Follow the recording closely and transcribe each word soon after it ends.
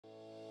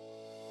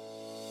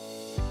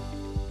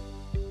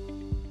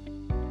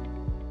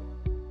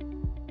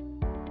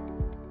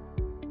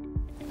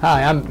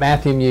Hi, I'm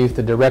Matthew Muth,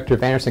 the Director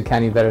of Anderson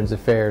County Veterans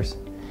Affairs.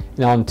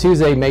 And on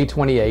Tuesday, May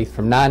 28th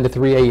from 9 to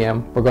 3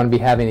 a.m., we're going to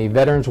be having a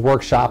Veterans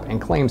Workshop and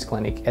Claims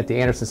Clinic at the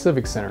Anderson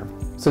Civic Center.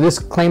 So this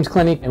Claims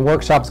Clinic and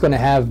Workshop is going to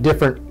have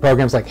different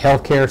programs like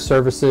healthcare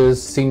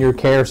services, senior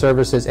care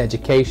services,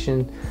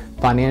 education,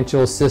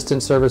 financial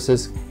assistance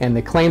services, and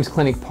the Claims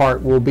Clinic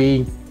part will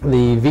be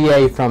the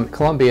VA from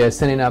Columbia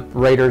sending up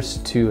raters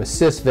to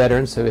assist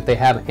veterans. So if they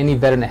have any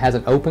veteran that has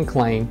an open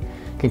claim,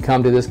 can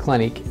come to this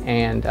clinic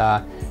and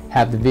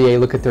have the VA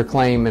look at their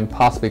claim and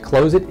possibly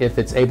close it if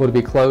it's able to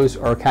be closed,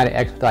 or kind of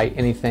expedite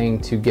anything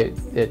to get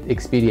it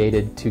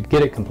expedited to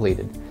get it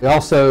completed. We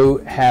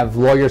also have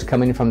lawyers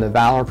coming from the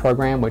Valor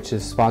program, which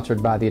is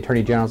sponsored by the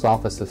Attorney General's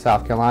Office of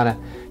South Carolina,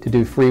 to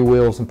do free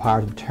wills and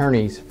powers of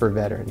attorneys for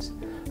veterans.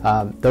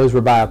 Those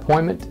were by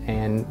appointment,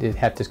 and you'd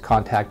have to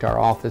contact our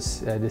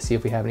office to see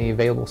if we have any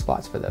available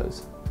spots for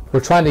those. We're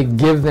trying to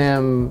give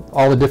them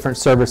all the different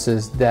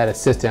services that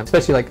assist them,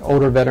 especially like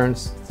older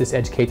veterans, just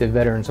educate the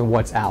veterans on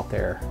what's out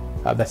there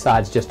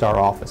besides just our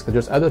office, because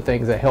there's other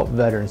things that help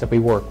veterans that we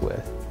work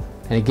with.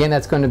 And again,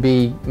 that's going to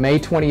be May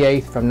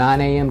 28th from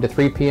 9 a.m. to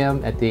 3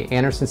 p.m. at the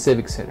Anderson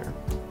Civic Center.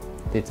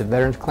 It's a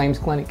Veterans Claims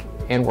Clinic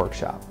and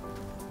Workshop.